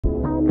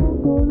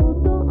Oh!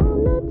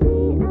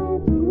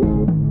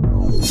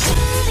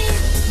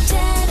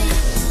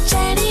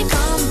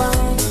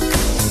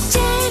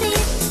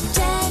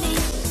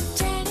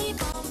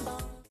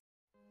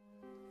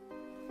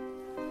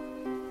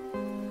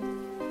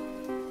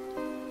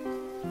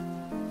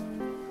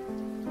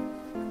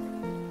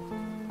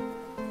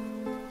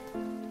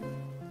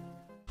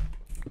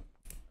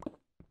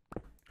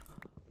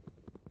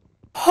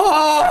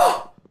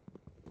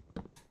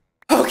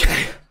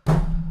 Okay.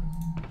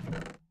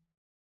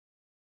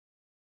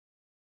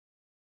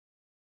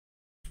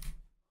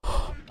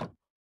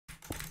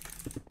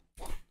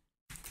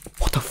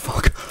 What the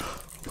fuck?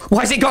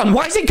 Why is it gone?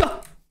 Why is it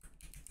gone?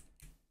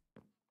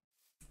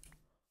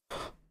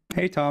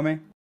 Hey, Tommy.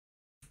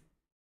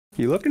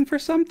 You looking for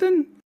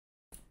something?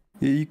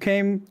 You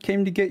came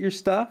to get your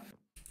stuff?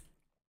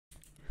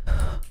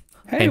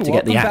 Hey,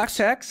 welcome back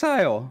to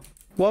Exile.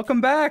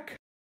 Welcome back.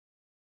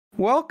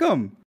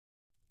 Welcome.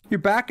 You're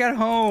back at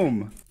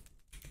home.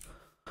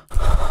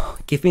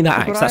 Give me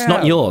that axe. That's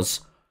not yours.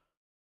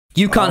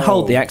 You can't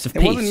hold the axe of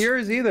peace. It wasn't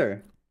yours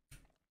either.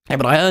 Yeah,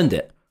 but I earned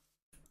it.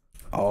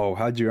 Oh,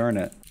 how'd you earn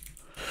it?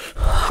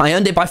 I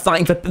earned it by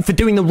fighting for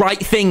doing the right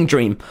thing,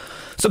 Dream.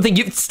 Something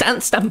you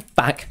stand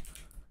back.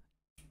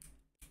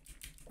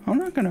 I'm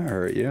not gonna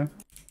hurt you.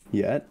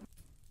 Yet.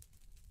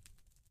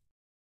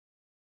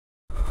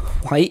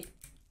 Wait.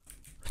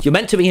 You're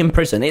meant to be in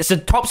prison. It's a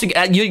top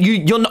secret.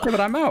 You're not. Yeah,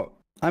 but I'm out.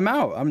 I'm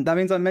out. That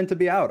means I'm meant to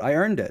be out. I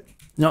earned it.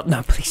 No,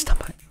 please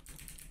stop it.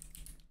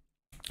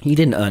 You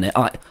didn't earn it.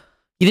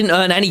 You didn't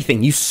earn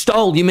anything. You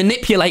stole. You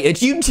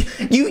manipulated. You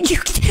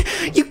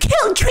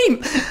killed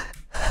Dream.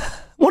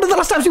 One of the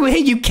last times we were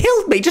here, you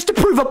killed me just to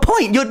prove a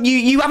point.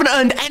 You haven't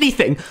earned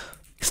anything.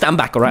 Stand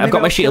back, all right? I've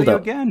got my shield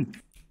up. Again.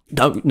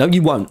 No,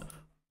 you won't.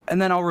 And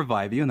then I'll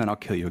revive you, and then I'll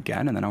kill you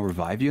again, and then I'll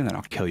revive you, and then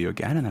I'll kill you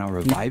again, and then I'll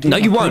revive you. No,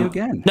 you won't.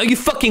 No, you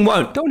fucking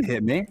won't. Don't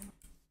hit me.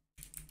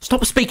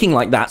 Stop speaking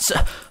like that.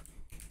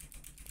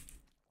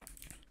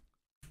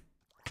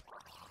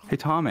 Hey,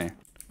 Tommy.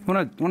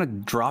 You wanna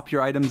drop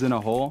your items in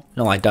a hole?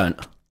 No, I don't.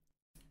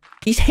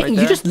 He's hitting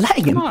you. Just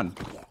letting him. Come on.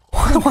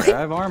 I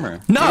have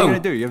armor. No. What are you gonna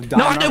do? You have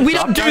diamond No, we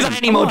don't do that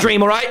anymore,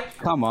 Dream. All right?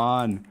 Come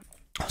on.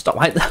 Stop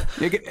right there.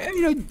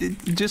 You know,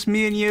 just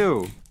me and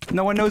you.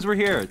 No one knows we're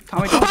here.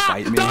 Tommy, don't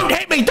fight me. Don't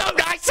hit me!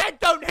 I said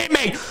don't hit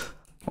me!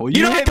 Well,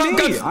 you hit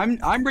me!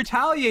 I'm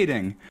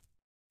retaliating.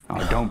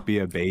 Oh, don't be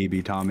a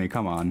baby, Tommy.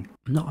 Come on.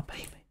 I'm not a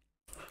baby.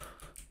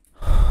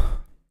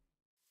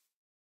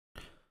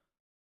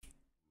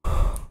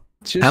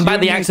 I'm by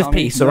the axe of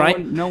peace, all right?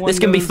 This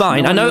can be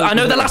fine. I know.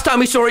 The last time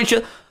we saw each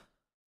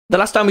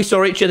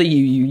other,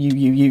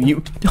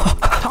 you.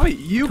 Tommy,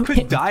 you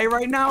could die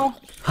right now.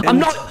 I'm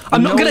not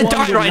gonna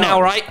die right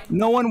now, right?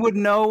 No one would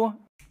know.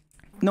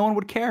 No one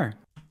would care.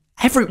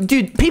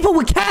 Dude, people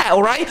would care,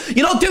 all right?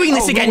 You're not doing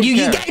this again.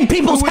 You getting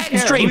people's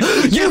heads, Dream.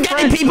 You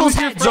getting people's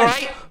heads, all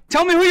right?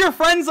 Tell me who your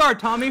friends are,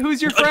 Tommy.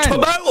 Who's your friend?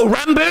 Tobo or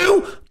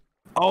Rambo?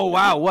 Oh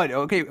wow, what?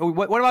 Okay,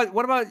 what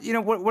about you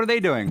know what are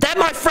they doing? They're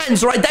my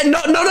friends, right?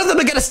 None of them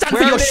are gonna stand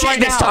for your shit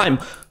this time.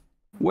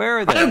 Where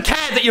are they? I don't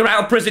care that you're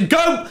out of prison.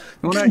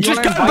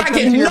 Just go back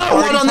in. No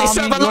one on this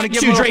server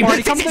likes you, Dream.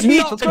 This is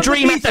not a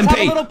Dream SMP. Let's have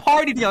a little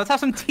party deal. Let's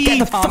have some tea, Tommy.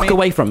 Get the fuck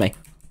away from me.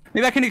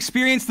 Maybe I can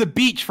experience the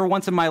beach for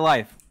once in my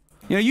life.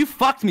 You know, you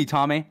fucked me,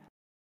 Tommy.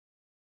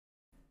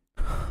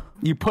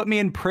 You put me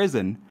in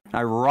prison.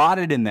 I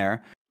rotted in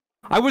there.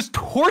 I was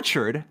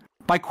tortured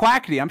by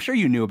Quackity. I'm sure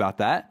you knew about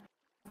that.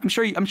 I'm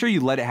sure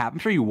you let it happen. I'm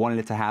sure you wanted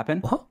it to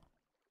happen. What?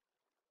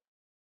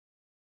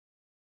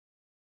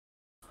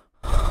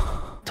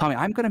 Tommy,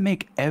 I'm gonna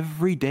make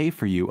every day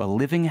for you a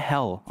living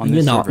hell on this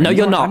You're not. server. No,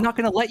 you're not. I'm not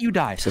gonna let you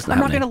die. I'm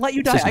not gonna let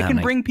you die. I can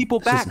bring people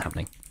back. This isn't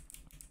happening.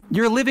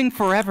 You're living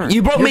forever.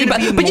 You brought me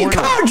back, but you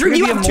can't, Dream.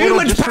 You have too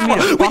much power.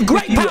 With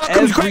great power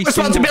comes great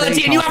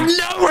responsibility, and you have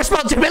no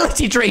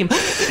responsibility, Dream.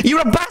 You're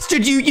a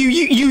bastard. You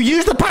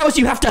use the powers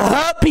you have to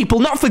hurt people,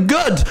 not for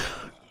good.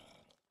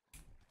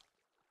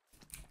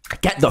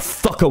 Get the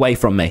fuck away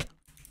from me.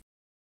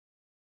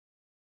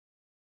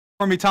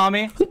 For me,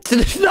 Tommy?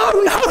 No.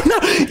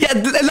 Yeah,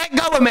 let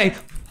go of me.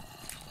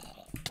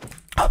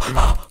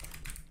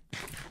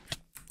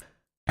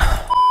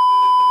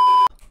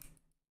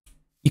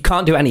 You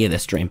can't do any of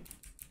this, Dream.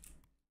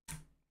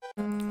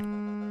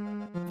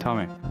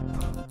 Tommy.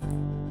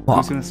 What?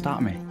 Who's gonna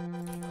stop me?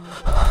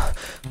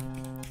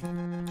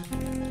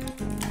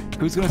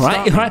 Who's gonna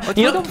stop me? Right.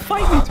 Don't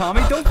fight me,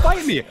 Tommy. Don't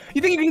fight me.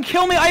 You think you can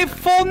kill me? I have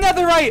full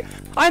netherite.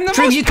 I'm the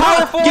most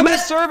powerful on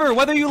this server,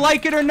 whether you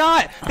like it or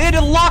not. They had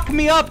to lock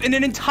me up in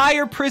an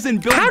entire prison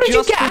built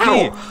just for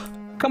me.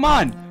 Come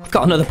on. I've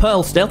got another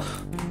pearl still.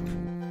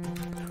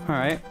 All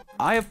right.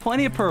 I have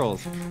plenty of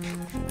pearls.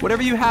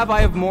 Whatever you have,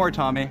 I have more,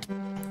 Tommy.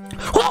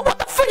 What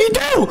the fuck you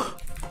do?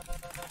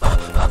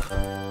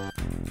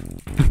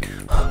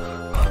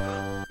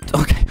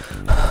 Okay.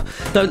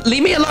 No,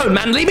 leave me alone,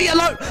 man. Leave me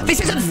alone.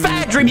 This isn't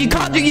fair, Dream. You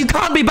can't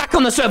be back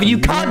on the server. You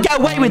can't get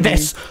away with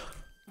this.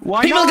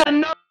 Why People not? are gonna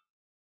know.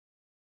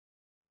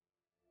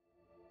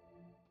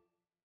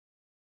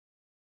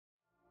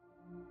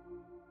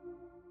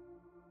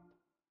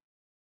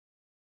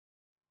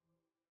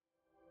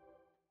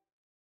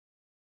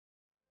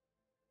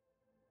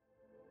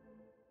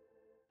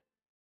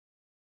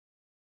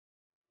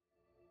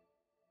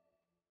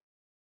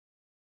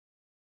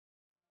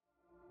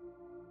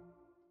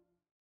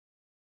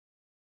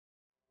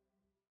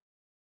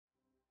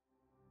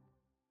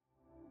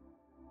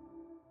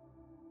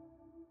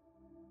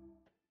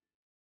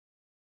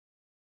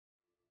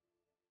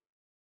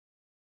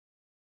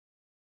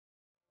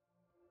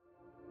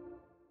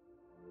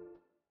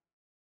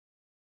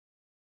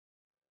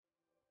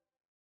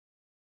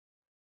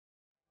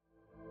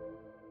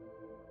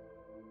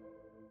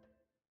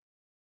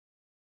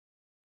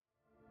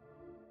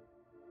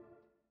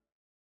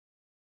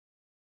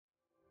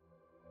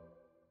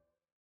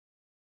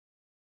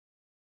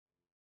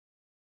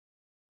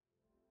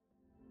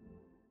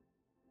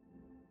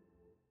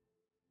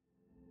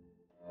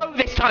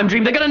 time,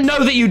 Dream. They're gonna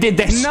know that you did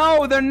this.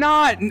 No, they're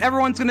not. And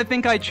everyone's gonna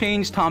think I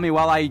changed, Tommy,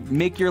 while I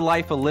make your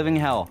life a living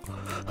hell.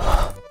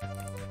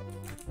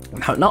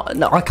 No,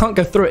 I can't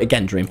go through it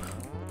again, Dream.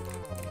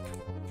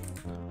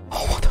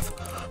 Oh, what the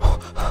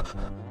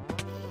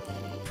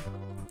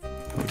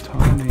Oh,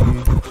 Tommy.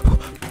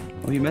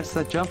 Oh, you messed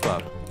that jump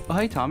up. Oh,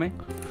 hey, Tommy.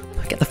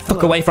 Get the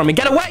fuck away from me.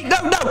 Get away. No,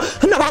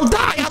 I'll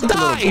die. I'll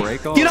die.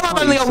 You know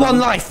I've only got one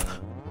life.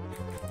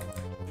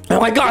 Oh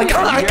my god,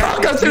 I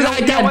can't go through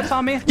that again. You know what,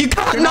 Tommy? You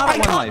can't, no, I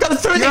can't go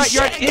through this shit.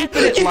 You're at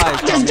infinite you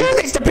lives, can't just do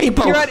this to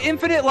people. You're at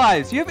infinite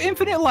lives. You have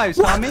infinite lives,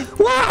 Tommy.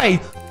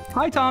 Why?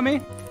 Hi, Tommy.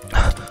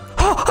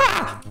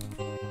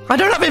 I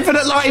don't have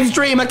infinite lives,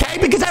 Dream, okay?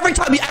 Because every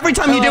time you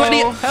do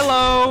any...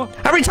 Hello.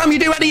 Every time you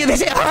do any of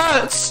this, it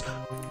hurts.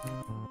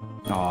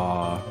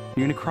 Aw,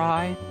 you gonna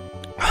cry?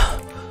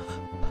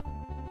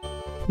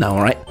 No,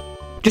 alright.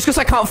 Just because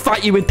I can't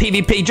fight you with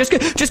PvP, just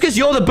because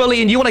you're the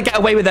bully and you want to get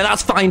away with it,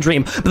 that's fine,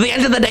 Dream. But at the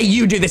end of the day,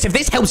 you do this. If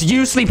this helps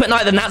you sleep at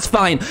night, then that's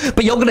fine.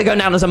 But you're going to go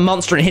down as a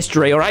monster in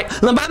history, alright?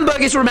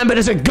 Lamamberg is remembered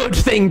as a good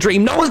thing,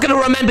 Dream. No one's going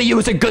to remember you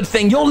as a good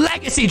thing. Your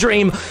legacy,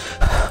 Dream.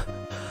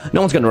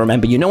 No one's going to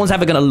remember you. No one's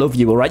ever going to love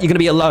you, alright? You're going to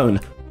be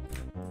alone.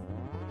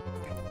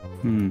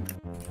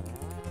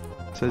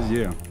 Says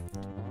you.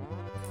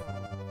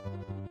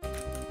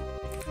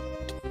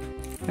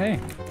 Hey.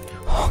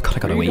 Oh god, I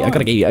gotta eat. I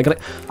gotta get you.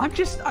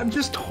 I'm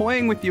just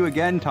toying with you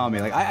again,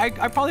 Tommy. Like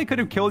I probably could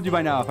have killed you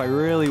by now if I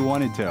really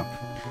wanted to.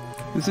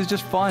 This is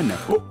just fun.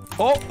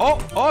 Oh!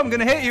 I'm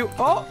gonna hit you.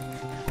 Don't!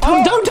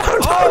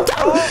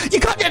 You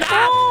can't do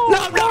that.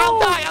 No, I'll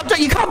die.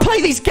 You can't play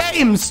these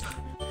games.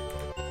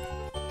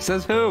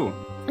 Says who?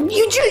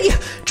 You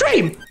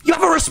Dream. You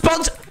have a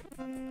response.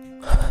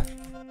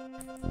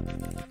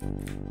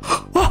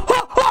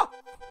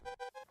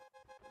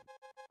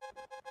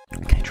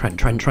 Okay, Trent.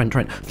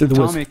 Through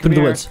the woods. Through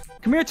the woods.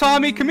 Come here,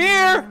 Tommy. Come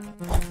here.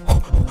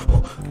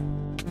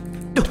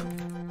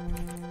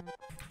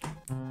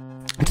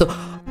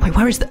 Wait,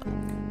 where is the...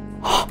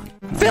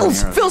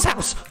 Phil's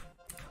house.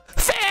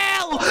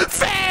 Phil!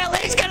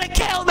 He's gonna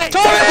kill me.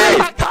 Tommy!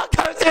 I can't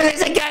go through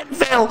this again,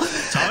 Phil.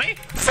 Tommy?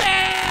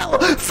 Phil!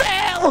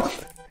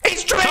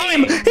 It's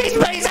Dream.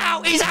 He's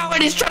out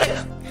and he's trying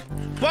to...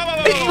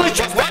 Whoa. He was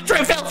just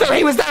wondering, Phil,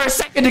 he was there a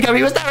second ago.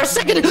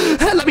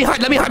 Let me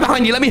hide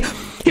behind you.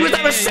 He was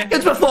there a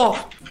second before.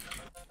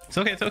 It's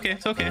okay.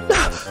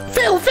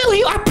 Phil,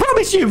 I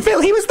promise you,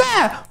 Phil, he was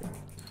there.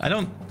 I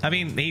don't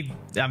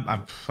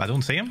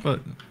see him, but...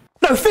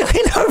 No, Phil,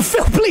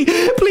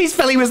 please,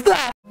 Phil, he was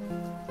there.